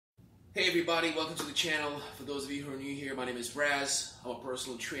Hey everybody, welcome to the channel. For those of you who are new here, my name is Raz. I'm a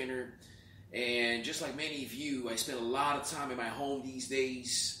personal trainer, and just like many of you, I spend a lot of time in my home these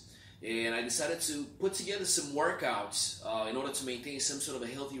days, and I decided to put together some workouts in order to maintain some sort of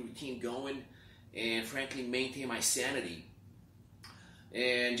a healthy routine going and frankly maintain my sanity.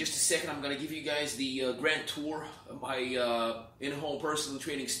 And just a second, I'm going to give you guys the grand tour of my in-home personal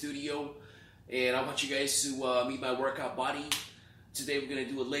training studio, and I want you guys to meet my workout body. Today we're going to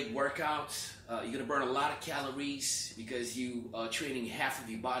do a leg workout. You're going to burn a lot of calories because you are training half of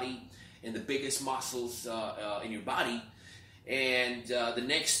your body and the biggest muscles in your body. And the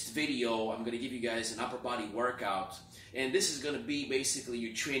next video, I'm going to give you guys an upper body workout. And this is going to be basically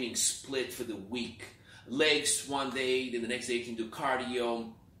your training split for the week. Legs one day, then the next day you can do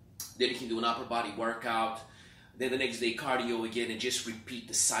cardio, then you can do an upper body workout, then the next day cardio again, and just repeat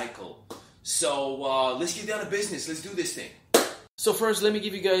the cycle. So let's get down to business. Let's do this thing. So first, let me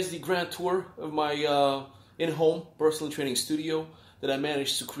give you guys the grand tour of my in-home personal training studio that I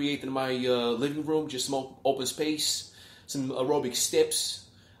managed to create in my living room. Just some open space, some aerobic steps,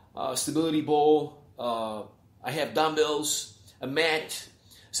 stability ball. I have dumbbells, a mat,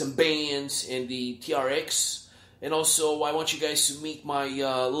 some bands, and the TRX. And also, I want you guys to meet my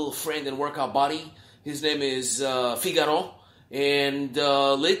little friend and workout buddy. His name is Figaro. And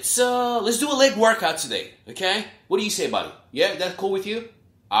let's do a leg workout today, okay? What do you say, buddy? Yeah, that's cool with you?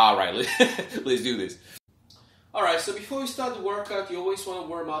 All right, let's do this. All right, so before we start the workout, you always want to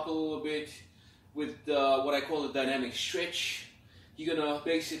warm up a little bit with what I call a dynamic stretch. You're gonna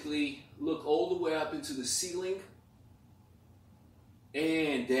basically look all the way up into the ceiling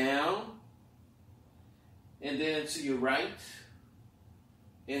and down, and then to your right,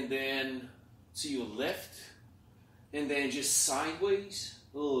 and then to your left, and then just sideways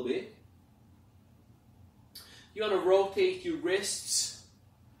a little bit. You want to rotate your wrists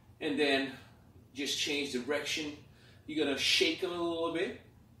and then just change direction. You're going to shake them a little bit.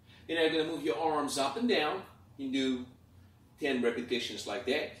 And then you're going to move your arms up and down. You can do 10 repetitions like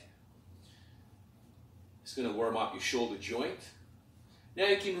that. It's going to warm up your shoulder joint. Now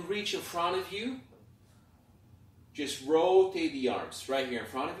you can reach in front of you. Just rotate the arms right here in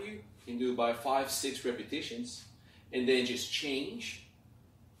front of you. You can do about 5-6 repetitions. And then just change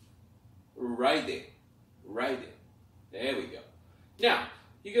right there. Right there. There we go. Now,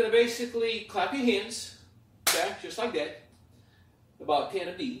 you're going to basically clap your hands, okay, just like that. About 10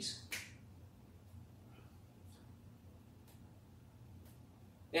 of these.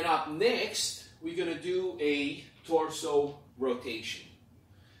 And up next, we're going to do a torso rotation.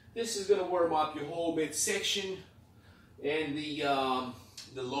 This is going to warm up your whole midsection and the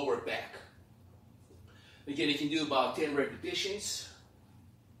lower back. Again, you can do about 10 repetitions.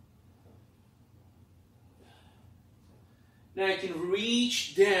 Now you can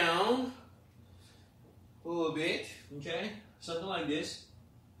reach down a little bit, okay? Something like this.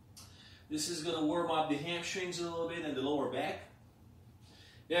 This is going to warm up the hamstrings a little bit and the lower back.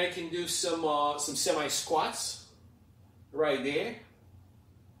 Now you can do some semi-squats right there.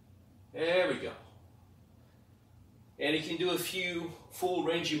 There we go. And you can do a few full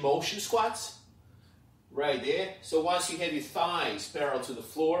range of motion squats right there. So once you have your thighs parallel to the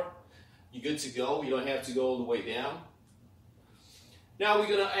floor, you're good to go. You don't have to go all the way down. Now we're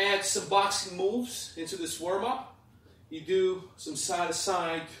going to add some boxing moves into this warm-up. You do some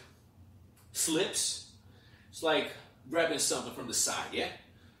side-to-side slips. It's like grabbing something from the side, yeah?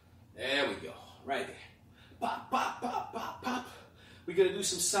 There we go, right there. Pop, pop, pop, pop, pop. We're going to do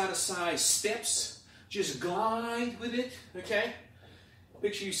some side-to-side steps. Just glide with it, okay?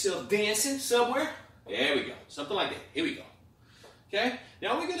 Picture yourself dancing somewhere. There we go, something like that. Here we go. Okay,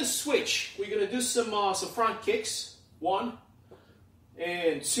 now we're going to switch. We're going to do some front kicks. 1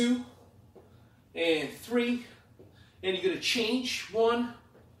 and 2 and 3, and you're going to change 1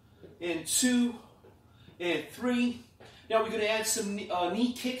 and 2 and 3. Now we're going to add some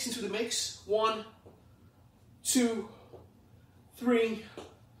knee kicks into the mix. 1, 2, 3,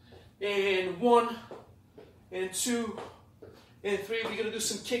 and 1 and 2 and 3. We're going to do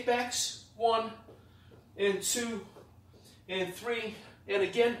some kickbacks. 1 and 2 and 3, and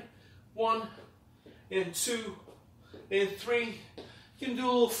again 1 and 2 and 3. You can do a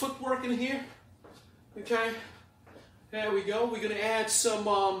little footwork in here, okay? There we go. We're going to add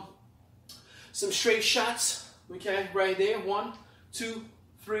some straight shots, okay? Right there. 1, 2,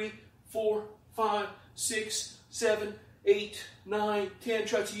 3, 4, 5, 6, 7, 8, 9, 10.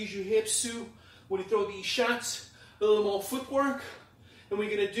 Try to use your hips too when you throw these shots. A little more footwork, and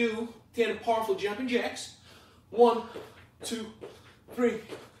we're going to do 10 powerful jumping jacks. 1, 2, 3,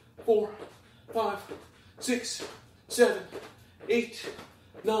 4, 5, 6, 7, 8,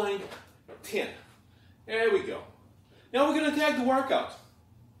 9, 10. There we go. Now we're going to attack the workout.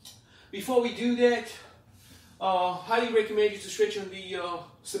 Before we do that, highly recommend you to stretch on the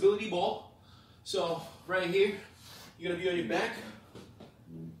stability ball. So right here, you're going to be on your back.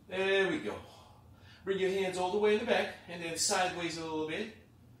 There we go. Bring your hands all the way in the back and then sideways a little bit.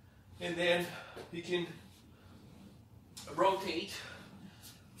 And then you can rotate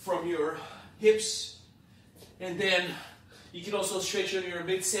from your hips. And then you can also stretch on your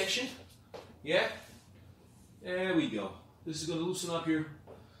midsection. Yeah? There we go. This is going to loosen up your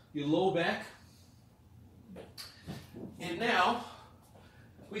low back. And now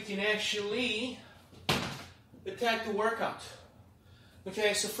we can actually attack the workout.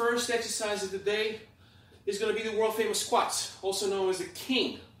 Okay, so first exercise of the day is going to be the world famous squats, also known as the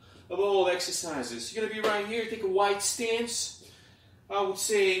king of all exercises. You're going to be right here, take a wide stance. I would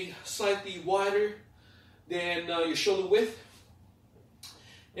say slightly wider than your shoulder width.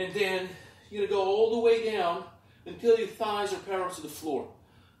 And then you're going to go all the way down until your thighs are parallel to the floor.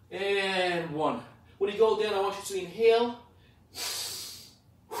 And 1. When you go down, I want you to inhale.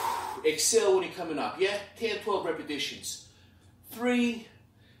 Exhale when you're coming up. Yeah? 10, 12 repetitions. 3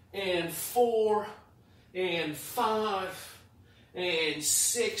 and 4 and 5 and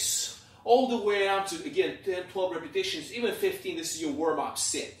 6. All the way up to, again, 10, 12 repetitions. Even 15, this is your warm-up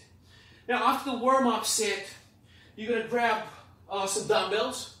set. Now, after the warm-up set, you're going to grab some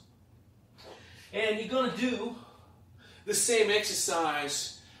dumbbells. And you're going to do the same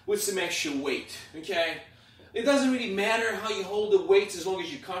exercise with some extra weight, okay? It doesn't really matter how you hold the weights as long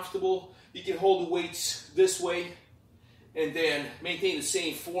as you're comfortable. You can hold the weights this way and then maintain the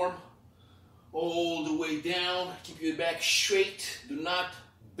same form all the way down. Keep your back straight. Do not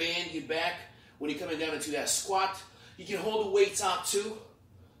bend your back when you're coming down into that squat. You can hold the weights up too.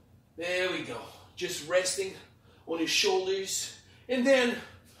 There we go. Just resting on your shoulders. And then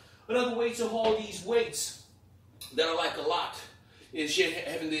another way to hold these weights that I like a lot is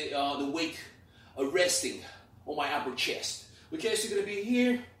having the weight resting on my upper chest. Okay, so you're going to be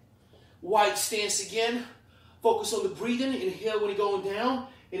here, wide stance again. Focus on the breathing. Inhale when you're going down,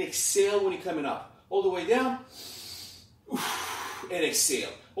 and exhale when you're coming up. All the way down, and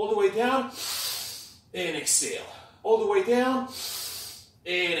exhale. All the way down, and exhale. All the way down,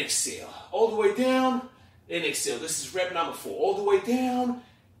 and exhale. All the way down, and exhale. This is rep number 4. All the way down,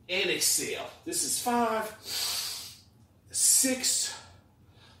 and exhale. This is 5, 6,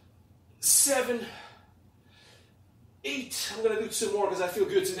 7, 8. I'm going to do 2 more because I feel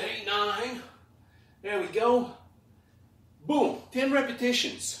good today. 9. There we go. Boom. 10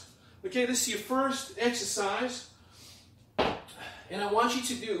 repetitions. Okay, this is your first exercise. And I want you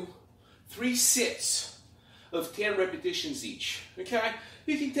to do 3 sets of 10 repetitions each. Okay?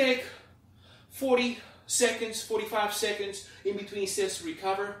 You can take 40 seconds, 45 seconds in between sets to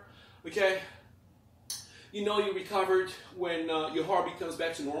recover. Okay? You know you recovered when your heartbeat comes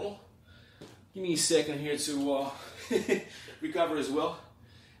back to normal. Give me a second here to recover as well.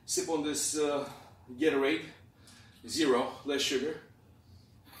 Sip on this Gatorade. 0, less sugar.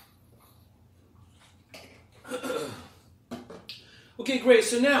 Okay, great.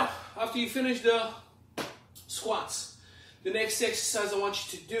 So now, after you finish the squats, the next exercise I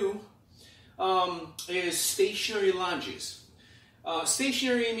want you to do is stationary lunges.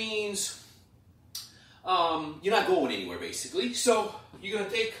 Stationary means you're not going anywhere, basically. So you're going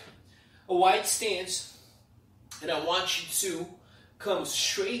to take a wide stance, and I want you to come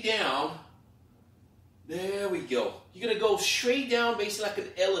straight down. There we go. You're going to go straight down, basically like an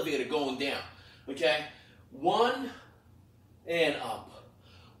elevator going down. Okay? 1 and up.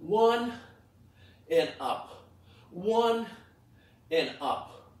 1 and up. 1 and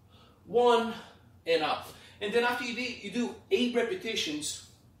up. 1 and up. And then after you do 8 repetitions,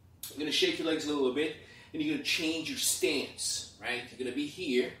 you're going to shake your legs a little bit, and you're going to change your stance, right? You're going to be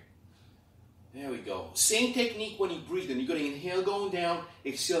here. There we go. Same technique when you breathe in. You're going to inhale going down,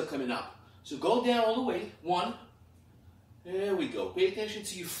 exhale coming up. So go down all the way. 1. There we go. Pay attention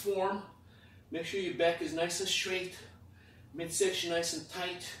to your form. Make sure your back is nice and straight. Midsection nice and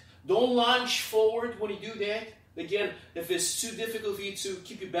tight. Don't lunge forward when you do that. Again, if it's too difficult for you to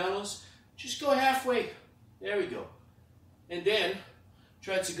keep your balance, just go halfway. There we go. And then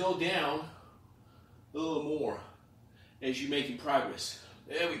try to go down a little more as you're making progress.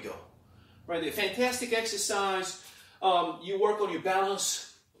 There we go. Right there. Fantastic exercise. You work on your balance,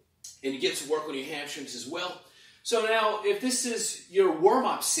 and you get to work on your hamstrings as well. So now, if this is your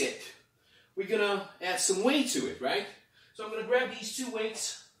warm-up set, we're going to add some weight to it, right? So I'm going to grab these 2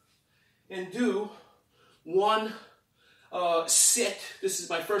 weights and do 1 set. This is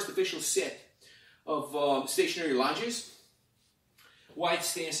my first official set of stationary lunges. Wide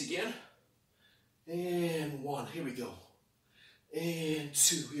stance again. And 1, here we go. And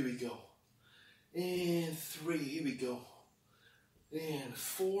 2, here we go. And 3, here we go. And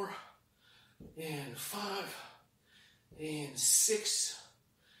 4, and 5, and 6,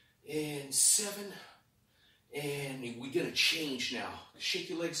 and 7, and we're gonna change now. Shake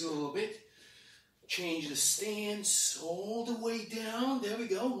your legs a little bit. Change the stance all the way down. There we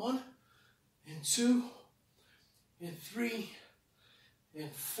go. 1, and 2, and 3,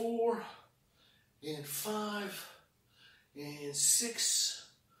 and 4, and 5, and 6,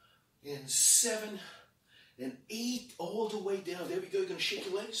 and 7, and 8, all the way down. There we go. You're going to shake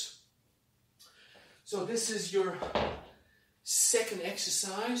your legs. So this is your second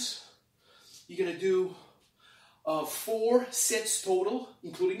exercise. You're going to do 4 sets total,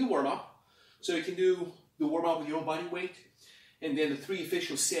 including the warm-up. So you can do the warm-up with your own body weight, and then the 3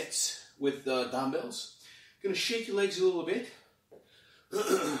 official sets with dumbbells. You're going to shake your legs a little bit.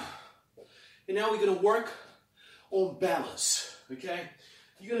 And now we're going to work on balance, okay?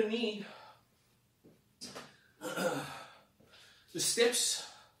 You're going to need the steps,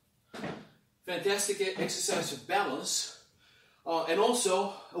 fantastic exercise of balance, and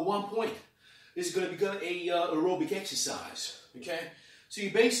also at one point, this is going to become a aerobic exercise, okay? So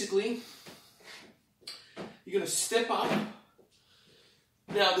you basically, you're going to step up.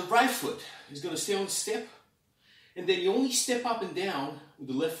 Now the right foot is going to stay on the step, and then you only step up and down with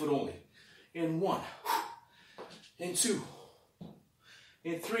the left foot only. And 1, and 2,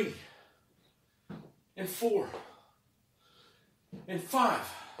 and 3, and 4, and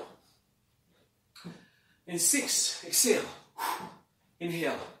 5, and 6, exhale,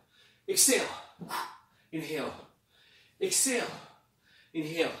 inhale, exhale, inhale, exhale,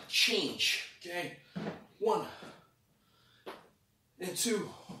 inhale, change, okay? 1, and 2,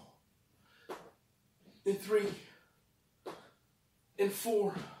 and 3, and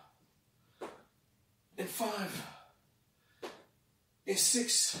 4, and 5, and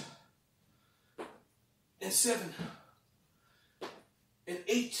 6, and 7, and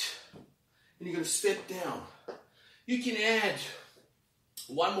 8, and you're going to step down. You can add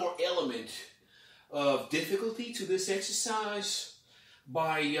one more element of difficulty to this exercise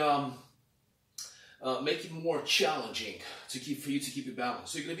by making it more challenging for you to keep your balance.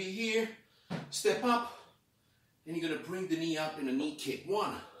 So you're going to be here, step up, and you're going to bring the knee up in a knee kick.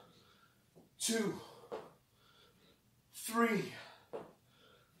 1, 2, 3,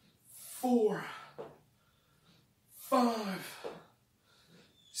 4, 5,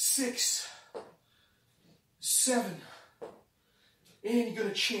 6, 7, and you're going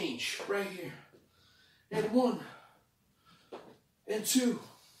to change right here. And 1, and 2,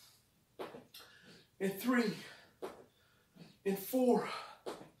 and 3, and 4,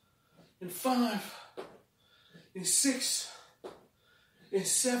 and 5, and 6, and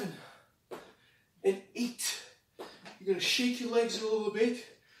 7, and 8. You're going to shake your legs a little bit,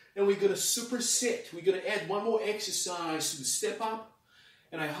 and we're going to superset. We're going to add one more exercise to the step up,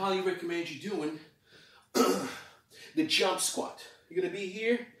 and I highly recommend you doing the jump squat. You're going to be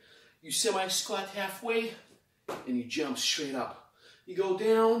here, you semi-squat halfway, and you jump straight up. You go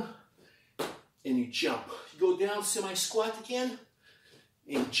down, and you jump. You go down, semi-squat again,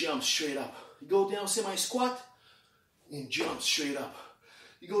 and jump straight up. You go down, semi-squat, and jump straight up.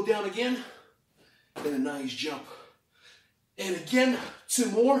 You go down again, and a nice jump. And again,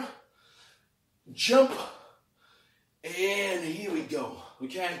 2 more. Jump. And here we go.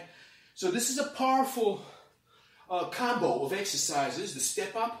 Okay? So this is a powerful combo of exercises. The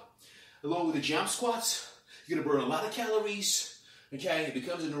step up, along with the jump squats. You're going to burn a lot of calories. Okay? It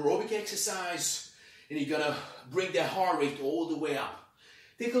becomes an aerobic exercise. And you're going to bring that heart rate all the way up.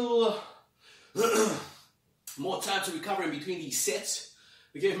 Take a little more time to recover in between these sets.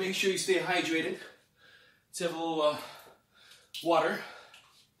 Okay? Make sure you stay hydrated. Let's have a little water.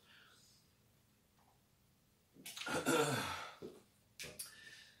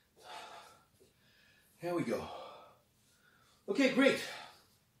 Here we go. Okay, great.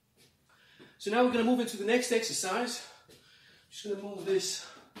 So now we're going to move into the next exercise. Just going to move these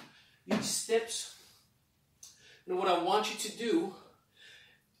steps. And what I want you to do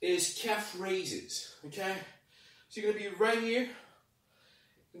is calf raises. Okay? So you're going to be right here.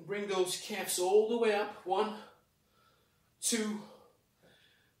 You can bring those calves all the way up. 1, 2,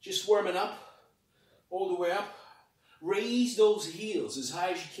 just warming up, all the way up. Raise those heels as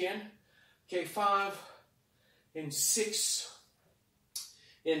high as you can. Okay, 5, and 6,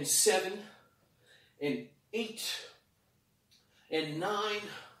 and 7, and 8, and 9,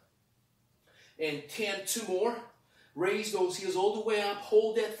 and 10. 2 more. Raise those heels all the way up.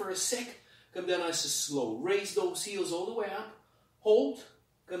 Hold that for a sec. Come down nice and slow. Raise those heels all the way up. hold,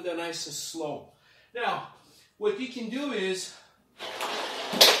 come down nice and slow. Now, what you can do is,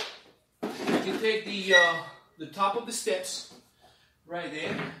 you can take the top of the steps, right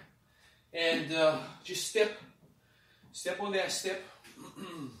there, and just step on that step.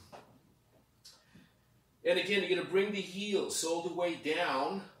 And again, you're going to bring the heels all the way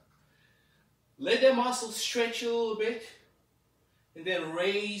down. Let that muscle stretch a little bit. And then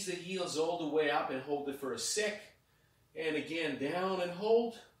raise the heels all the way up and hold it for a sec. And again, down and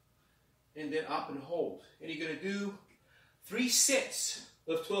hold. And then up and hold. And you're going to do 3 sets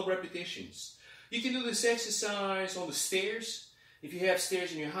of 12 repetitions. You can do this exercise on the stairs, if you have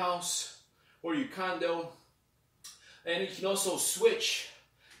stairs in your house or your condo. And you can also switch.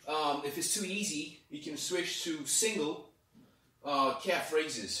 If it's too easy, you can switch to single calf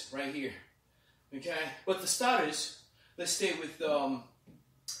raises right here. Okay? But for starters, let's stay with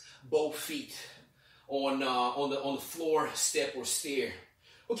both feet on the floor, step, or stair.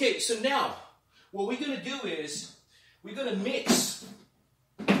 Okay, so now what we're going to do is we're going to mix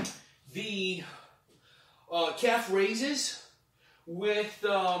the calf raises with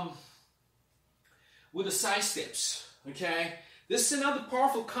the side steps. Okay? This is another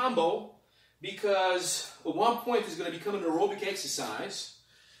powerful combo because at one point it's going to become an aerobic exercise.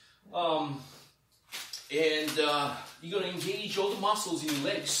 And you're going to engage all the muscles in your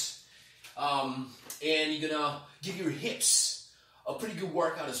legs. And you're going to give your hips a pretty good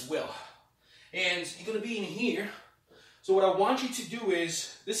workout as well. And you're going to be in here. So what I want you to do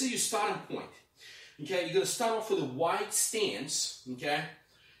is, this is your starting point. Okay, you're going to start off with a wide stance. Okay,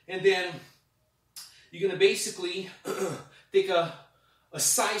 and then you're going to basically take a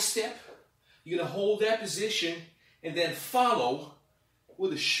side step. You're going to hold that position and then follow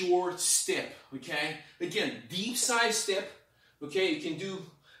with a short step. Okay, again, deep side step. Okay, you can do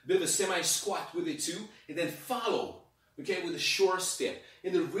a bit of a semi-squat with it too, and then follow, okay, with a short step.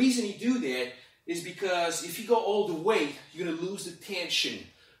 And the reason you do that is because if you go all the way, you're going to lose the tension,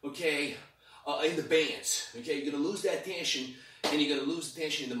 okay, in the bands. Okay, you're going to lose that tension, and you're going to lose the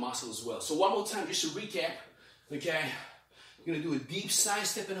tension in the muscle as well. So one more time, just to recap, okay, you're going to do a deep side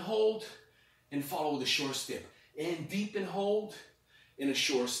step and hold, and follow with a short step. And deep and hold, and a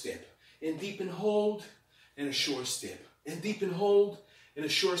short step. And deep and hold, and a short step. And deep and hold, and a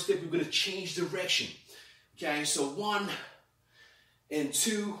short step. We're going to change direction. Okay, so 1, and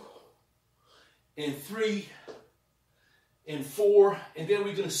 2, and 3, and 4, and then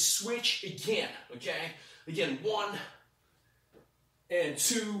we're going to switch again. Okay, again, 1, and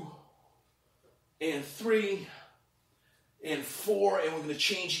 2, and 3, and 4, and we're going to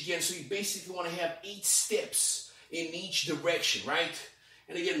change again. So you basically want to have 8 steps in each direction, right?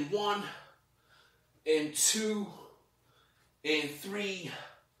 And again, 1, and 2, and 3,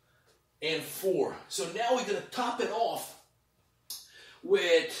 and 4. So now we're going to top it off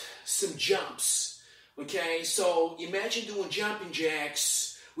with some jumps. Okay, so imagine doing jumping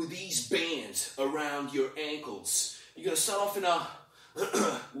jacks with these bands around your ankles. You're going to start off in a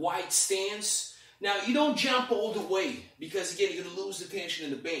wide stance. Now, you don't jump all the way because, again, you're going to lose the tension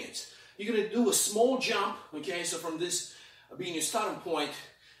in the bands. You're going to do a small jump. Okay, so from this being your starting point,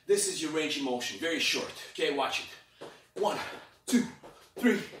 this is your range of motion. Very short. Okay, watch it. 1, 2,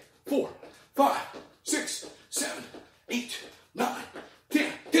 3, 4, 5, 6, 7, 8, 9,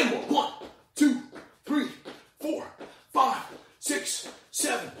 10. 10 more. 1, 2, 3, 4, 5, 6,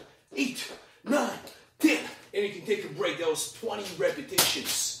 7, 8, 9, 10. And you can take a break. That was 20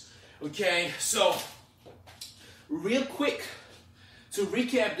 repetitions. Okay, so real quick to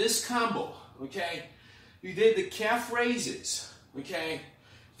recap this combo. Okay, you did the calf raises. Okay,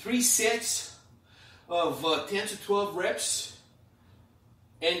 3 sets of 10 to 12 reps,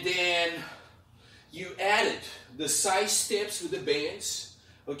 and then you added the side steps with the bands.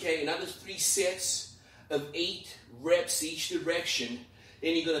 Okay, another 3 sets of 8 reps each direction,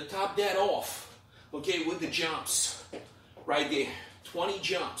 and you're going to top that off, okay, with the jumps right there. 20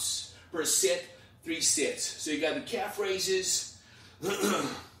 jumps per set, 3 sets. So you got the calf raises, you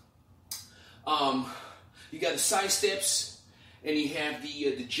got the side steps, and you have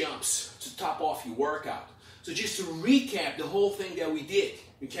the jumps to top off your workout. So just to recap the whole thing that we did,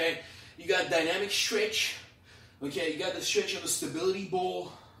 okay, you got dynamic stretch, okay, you got the stretch of the stability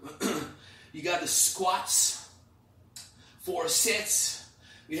ball, you got the squats, 4 sets,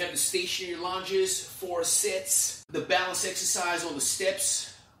 you have the stationary lunges, 4 sets, the balance exercise on the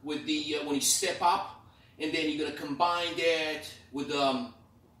steps with the when you step up, and then you're going to combine that with the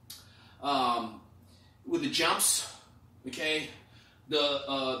jumps, okay,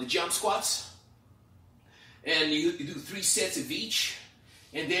 the jump squats, and you do 3 sets of each,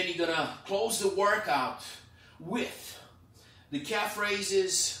 and then you're going to close the workout with the calf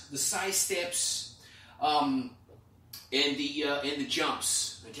raises, the side steps, and the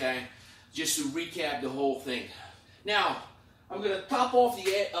jumps. Okay, just to recap the whole thing. Now I'm gonna top off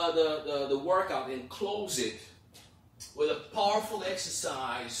the workout and close it with a powerful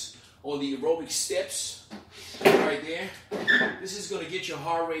exercise on the aerobic steps right there. This is gonna get your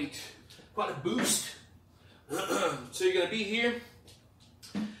heart rate quite a boost. So you're gonna be here.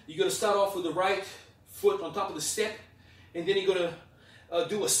 You're gonna start off with the right foot on top of the step, and then you're gonna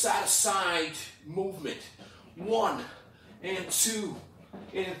do a side-to-side movement. 1 and 2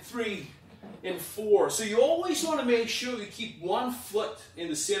 and 3 and 4. So you always want to make sure you keep one foot in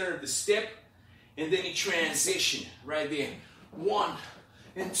the center of the step, and then you transition right there. 1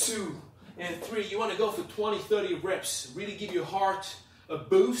 and 2 and 3. You want to go for 20, 30 reps. Really give your heart a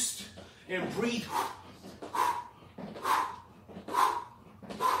boost and breathe.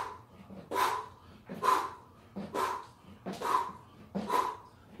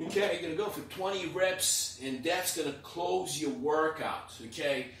 Okay, you're going to go for 20 reps, and that's going to close your workout.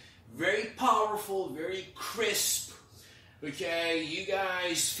 Okay, very powerful, very crisp. Okay, you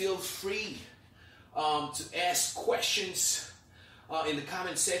guys feel free to ask questions in the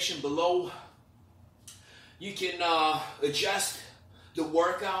comment section below. You can adjust the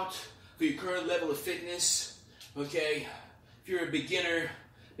workout for your current level of fitness. Okay, if you're a beginner,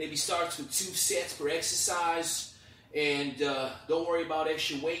 maybe start with 2 sets per exercise. And don't worry about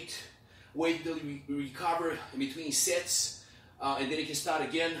extra weight. Wait until you recover in between sets, and then you can start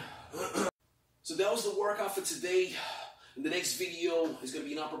again. So that was the workout for today. In the next video is going to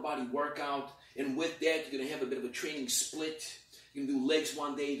be an upper body workout, and with that you're going to have a bit of a training split. You can do legs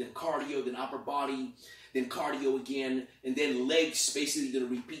one day, then cardio, then upper body, then cardio again, and then legs. Basically, you're going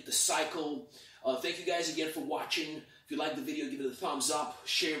to repeat the cycle. Thank you guys again for watching. If you like the video, give it a thumbs up,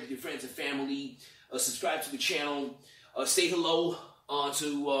 share it with your friends and family. Subscribe to the channel. Say hello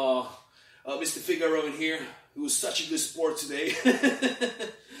to Mr. Figaro in here, who was such a good sport today.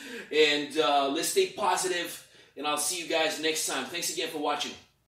 And let's stay positive, and I'll see you guys next time. Thanks again for watching.